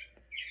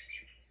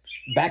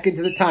 Back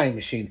into the time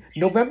machine.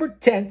 November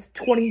 10th,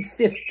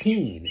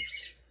 2015.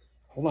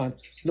 Hold on.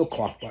 No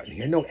cough button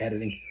here. No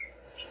editing.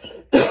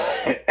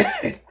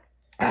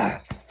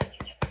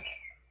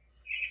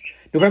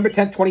 November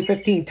 10th,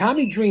 2015,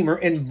 Tommy Dreamer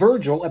and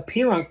Virgil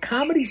appear on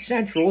Comedy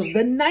Central's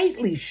The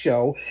Nightly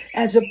Show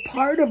as a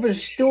part of a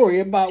story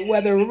about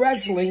whether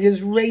wrestling is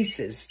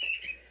racist.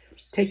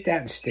 Take that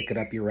and stick it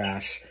up your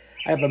ass.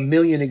 I have a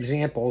million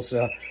examples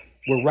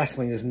where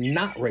wrestling is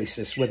not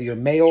racist, whether you're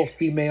male,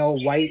 female,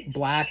 white,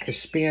 black,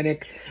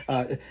 Hispanic,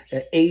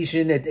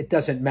 Asian, it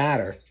doesn't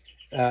matter.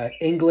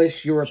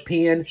 English,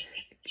 European,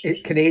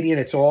 Canadian,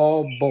 it's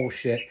all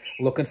bullshit.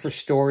 Looking for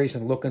stories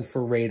and looking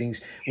for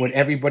ratings when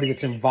everybody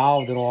that's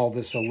involved in all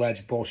this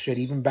alleged bullshit,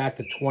 even back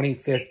to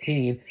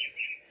 2015,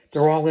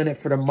 they're all in it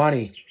for the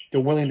money. They're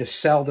willing to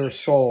sell their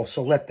soul,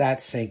 so let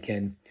that sink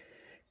in.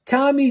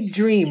 Tommy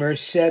Dreamer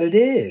said it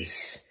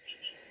is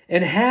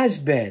and has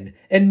been,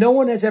 and no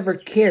one has ever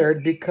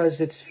cared because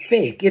it's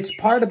fake. It's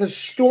part of a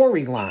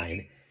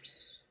storyline.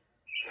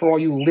 For all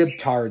you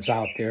libtards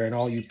out there and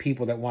all you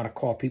people that want to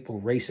call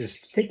people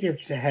racist, take your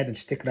head and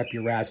stick it up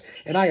your ass.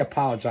 And I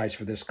apologize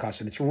for this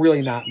cussing. It's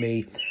really not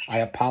me. I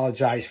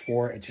apologize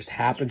for it. It just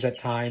happens at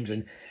times.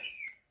 And,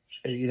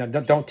 you know,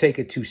 don't take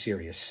it too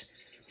serious.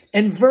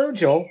 And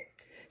Virgil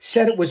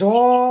said it was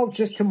all,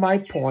 just to my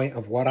point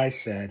of what I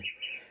said,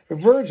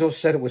 Virgil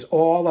said it was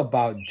all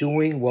about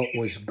doing what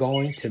was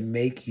going to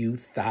make you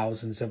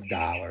thousands of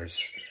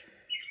dollars.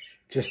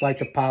 Just like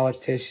the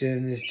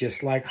politicians,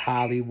 just like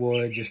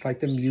Hollywood, just like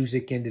the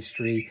music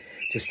industry,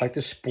 just like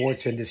the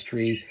sports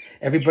industry.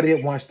 Everybody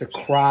that wants to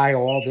cry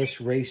all this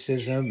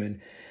racism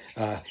and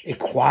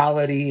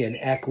equality and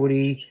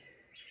equity.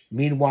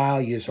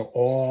 Meanwhile, you're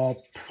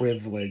all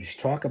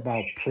privileged. Talk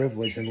about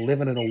privilege and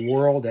living in a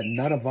world that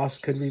none of us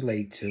could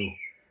relate to.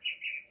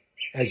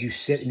 as you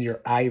sit in your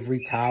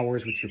ivory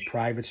towers with your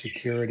private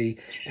security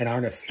and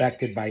aren't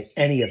affected by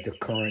any of the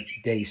current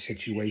day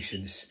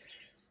situations.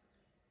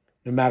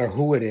 No matter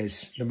who it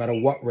is, no matter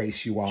what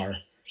race you are,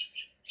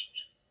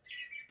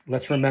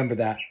 let's remember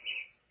that.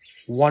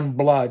 One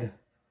blood,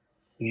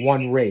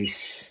 one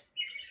race.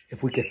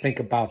 If we could think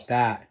about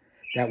that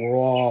we're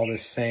all the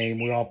same.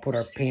 We all put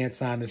our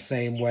pants on the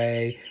same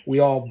way. We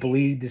all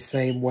bleed the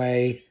same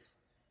way.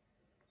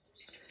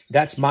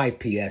 That's my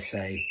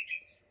PSA.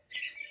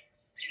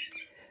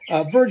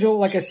 Virgil,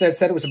 like I said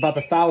it was about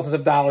the thousands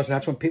of dollars, and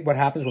that's what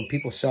happens when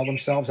people sell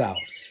themselves out.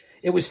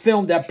 It was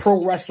filmed at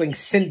Pro Wrestling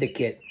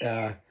Syndicate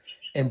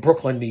in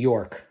Brooklyn, New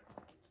York,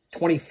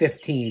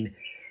 2015,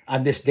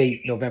 on this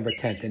date, November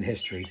 10th in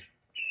history.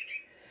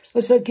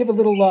 Let's give a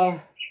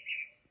little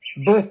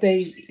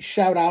birthday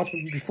shout-outs.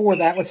 But before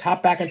that, let's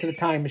hop back into the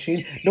time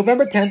machine.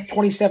 November 10th,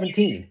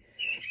 2017.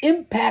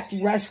 Impact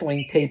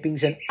Wrestling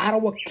tapings in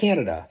Ottawa,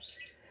 Canada.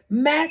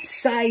 Matt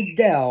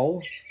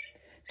Sydal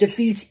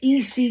defeats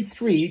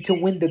EC3 to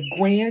win the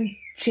Grand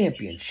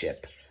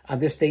Championship on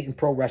this date in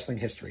pro wrestling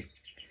history.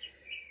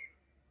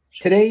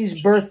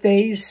 Today's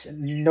birthdays,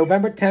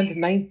 November 10th,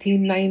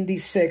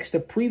 1996, the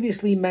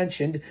previously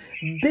mentioned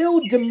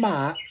Bill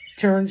DeMott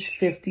turns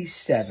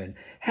 57.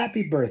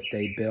 Happy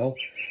birthday, Bill.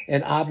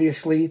 And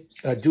obviously,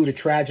 due to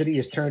tragedy,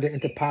 has turned it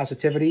into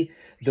positivity.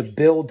 The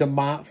Bill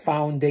DeMott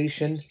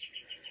Foundation,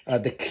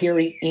 the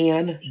Carrie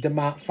Ann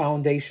DeMott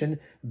Foundation,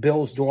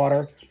 Bill's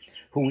daughter,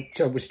 who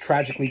was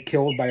tragically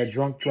killed by a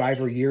drunk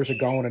driver years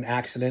ago in an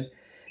accident.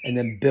 And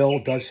then Bill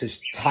does his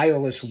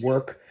tireless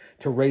work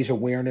to raise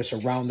awareness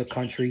around the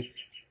country.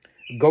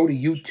 Go to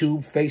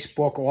YouTube,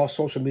 Facebook, all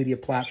social media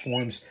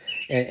platforms,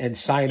 and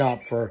sign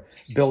up for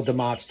Bill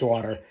DeMott's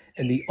daughter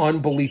and the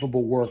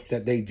unbelievable work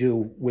that they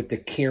do with the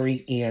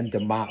Carrie Ann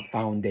DeMott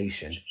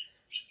Foundation.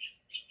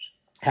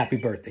 Happy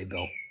birthday,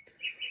 Bill.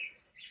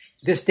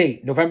 This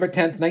date, November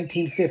 10th,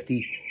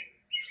 1950,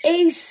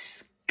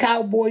 Ace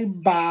Cowboy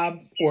Bob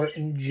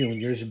Orton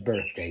Jr.'s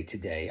birthday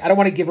today. I don't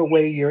want to give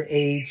away your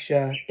age,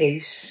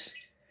 Ace.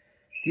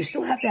 Do you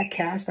still have that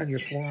cast on your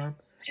forearm?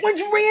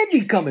 When's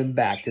Randy coming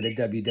back to the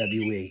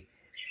WWE?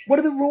 What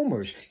are the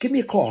rumors? Give me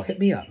a call. Hit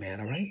me up, man,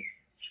 all right?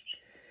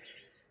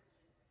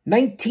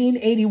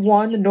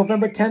 1981,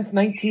 November 10th,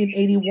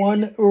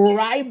 1981,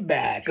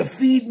 Ryback,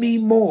 Feed Me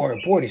More.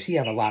 Boy, does he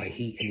have a lot of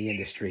heat in the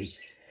industry.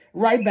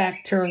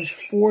 Ryback turns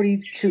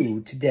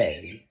 42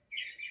 today.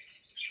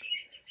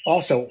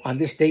 Also, on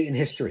this date in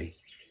history,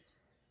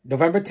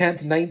 November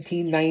 10th,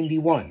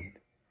 1991,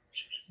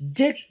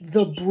 Dick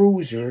the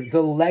Bruiser,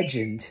 the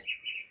legend,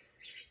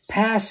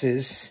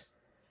 passes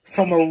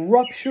from a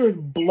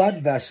ruptured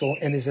blood vessel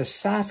in his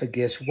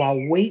esophagus while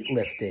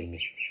weightlifting.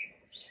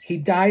 He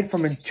died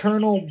from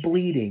internal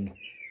bleeding.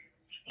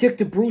 Dick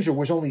the Bruiser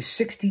was only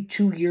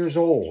 62 years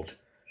old.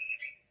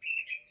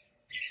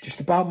 Just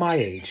about my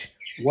age.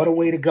 What a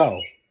way to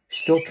go.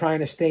 Still trying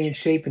to stay in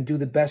shape and do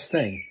the best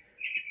thing.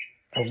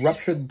 A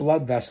ruptured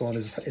blood vessel in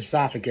his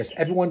esophagus.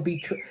 Everyone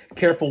be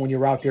careful when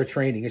you're out there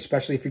training,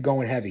 especially if you're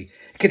going heavy.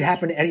 It could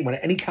happen to anyone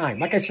at any time.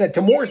 Like I said,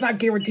 tomorrow's not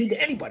guaranteed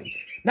to anybody.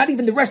 Not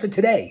even the rest of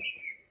today.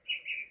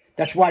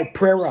 That's why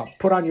prayer up.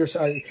 Put on your,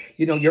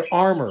 your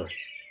armor.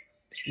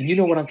 And you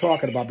know what I'm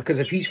talking about. Because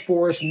if he's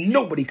for us,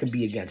 nobody can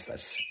be against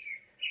us.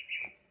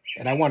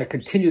 And I want to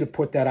continue to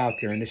put that out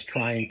there in this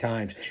trying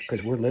times.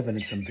 Because we're living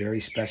in some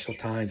very special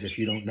times if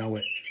you don't know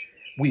it.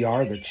 We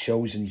are the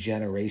chosen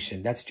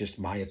generation. That's just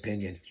my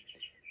opinion.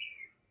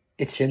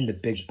 It's in the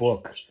big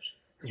book.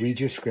 Read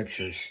your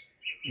scriptures.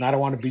 And I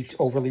don't want to be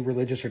overly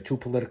religious or too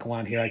political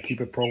on here. I keep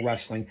it pro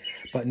wrestling.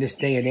 But in this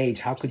day and age,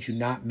 how could you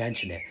not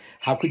mention it?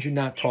 How could you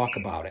not talk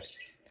about it?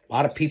 A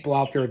lot of people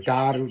out there,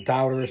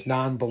 doubters,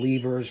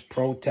 non-believers,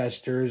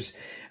 protesters,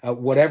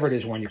 whatever it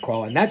is when you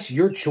call it. And that's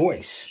your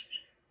choice.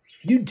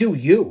 You do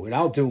you, and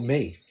I'll do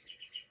me.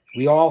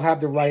 We all have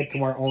the right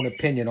to our own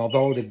opinion,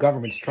 although the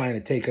government's trying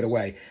to take it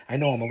away. I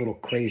know I'm a little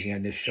crazy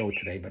on this show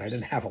today, but I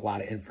didn't have a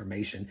lot of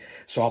information.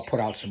 So I'll put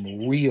out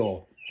some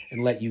real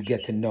and let you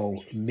get to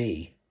know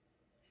me.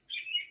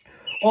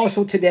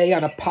 Also today,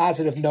 on a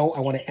positive note,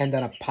 I want to end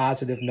on a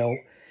positive note,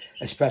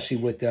 especially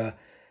with the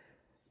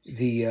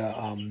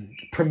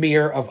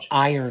premiere of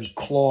Iron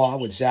Claw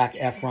with Zac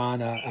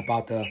Efron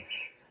about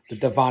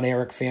the Von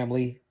Erich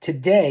family.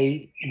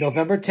 Today,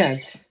 November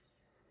 10th,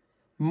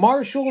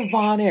 Marshall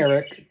Von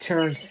Erich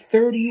turns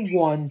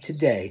 31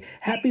 today.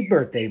 Happy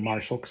birthday,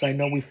 Marshall, because I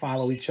know we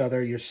follow each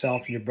other,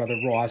 yourself and your brother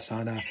Ross,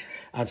 on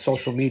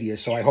social media.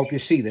 So I hope you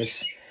see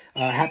this.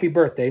 Happy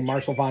birthday.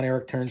 Marshall Von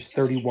Erich turns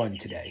 31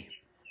 today.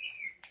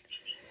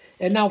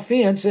 And now,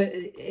 fans,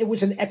 it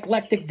was an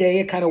eclectic day,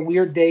 a kind of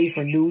weird day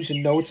for news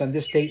and notes on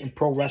this date in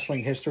pro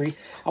wrestling history.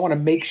 I want to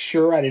make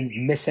sure I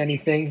didn't miss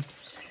anything.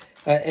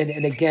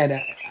 And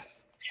again,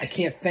 I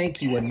can't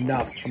thank you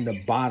enough from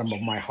the bottom of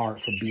my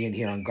heart for being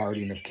here on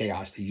Guardian of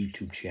Chaos, the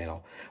YouTube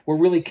channel. We're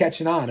really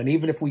catching on, and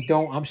even if we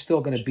don't, I'm still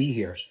going to be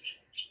here.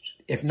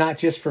 If not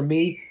just for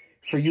me,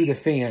 for you, the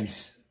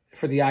fans,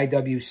 for the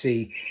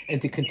IWC,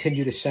 and to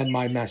continue to send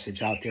my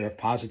message out there of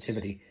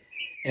positivity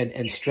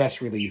and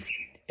stress relief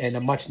and a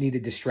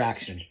much-needed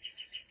distraction.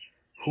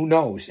 Who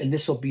knows? And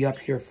this will be up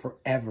here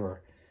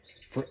forever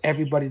for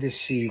everybody to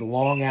see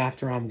long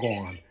after I'm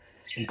gone,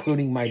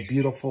 including my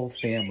beautiful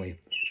family,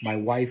 my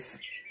wife,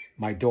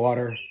 my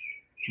daughter,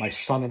 my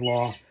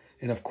son-in-law,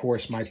 and of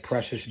course, my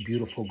precious,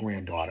 beautiful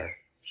granddaughter.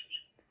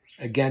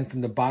 Again,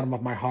 from the bottom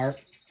of my heart,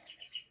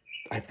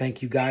 I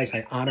thank you guys,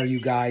 I honor you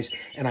guys,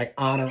 and I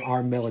honor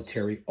our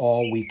military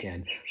all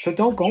weekend. So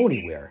don't go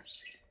anywhere.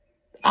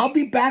 I'll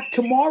be back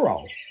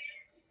tomorrow.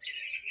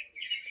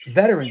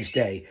 Veterans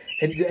Day.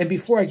 And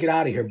before I get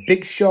out of here,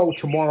 big show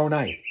tomorrow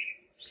night.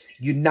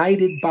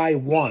 United by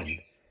One.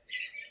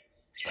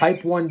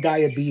 Type 1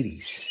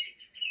 diabetes.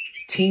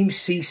 Team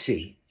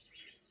CC.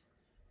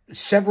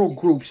 Several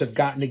groups have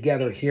gotten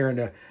together here in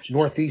the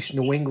Northeast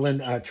New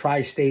England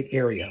tri-state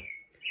area.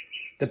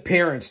 The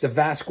parents, the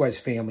Vasquez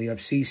family of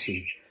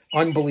CC.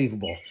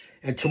 Unbelievable.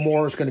 And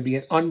tomorrow is going to be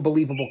an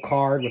unbelievable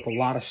card with a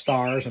lot of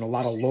stars and a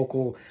lot of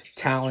local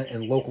talent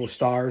and local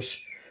stars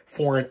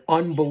for an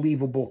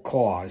unbelievable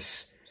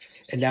cause.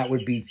 And that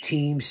would be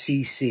Team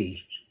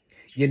CC.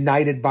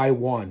 United by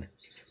One.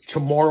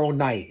 Tomorrow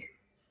night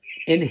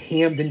in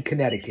Hamden,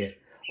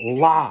 Connecticut.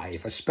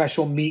 Live. A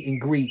special meet and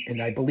greet.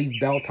 And I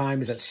believe bell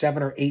time is at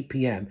 7 or 8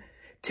 p.m.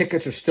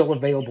 Tickets are still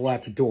available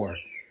at the door.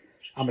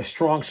 I'm a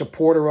strong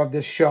supporter of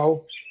this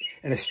show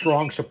and a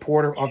strong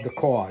supporter of the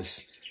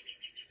cause.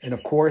 And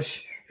of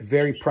course,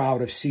 very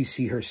proud of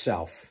Cece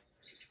herself.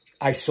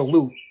 I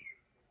salute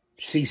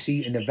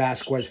Cece and the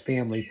Vasquez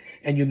family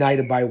and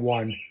United by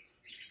One,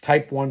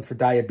 Type 1 for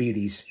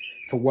diabetes,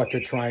 for what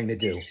they're trying to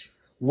do.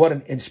 What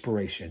an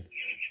inspiration.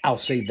 I'll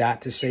say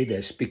that to say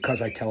this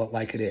because I tell it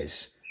like it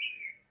is.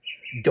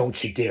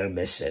 Don't you dare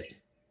miss it.